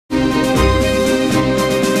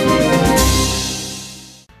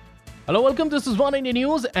Hello, welcome. This is Oneindia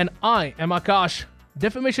News and I am Akash.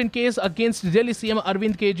 Defamation case against Delhi CM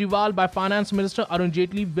Arvind Kejriwal by Finance Minister Arun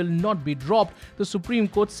Jaitley will not be dropped, the Supreme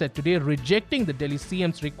Court said today, rejecting the Delhi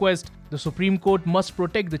CM's request. The Supreme Court must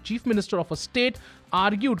protect the Chief Minister of a state,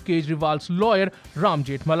 argued Kejriwal's lawyer Arun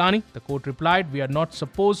Jaitley. The court replied, "We are not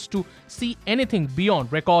supposed to see anything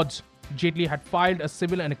beyond records." Jaitley had filed a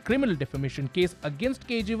civil and a criminal defamation case against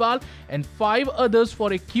Kejriwal and 5 others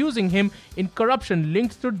for accusing him in corruption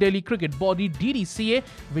linked to Delhi cricket body DDCA,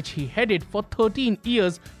 which he headed for 13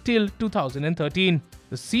 years till 2013.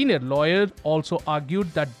 The senior lawyer also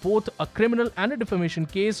argued that both a criminal and a defamation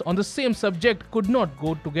case on the same subject could not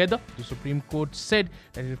go together. The Supreme Court said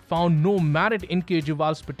that it found no merit in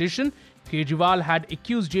Kejriwal's petition. Kejriwal had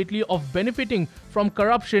accused Jaitley of benefiting from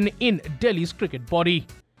corruption in Delhi's cricket body.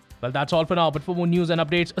 Well, that's all for now, but for more news and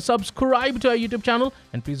updates, subscribe to our YouTube channel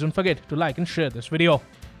and please don't forget to like and share this video.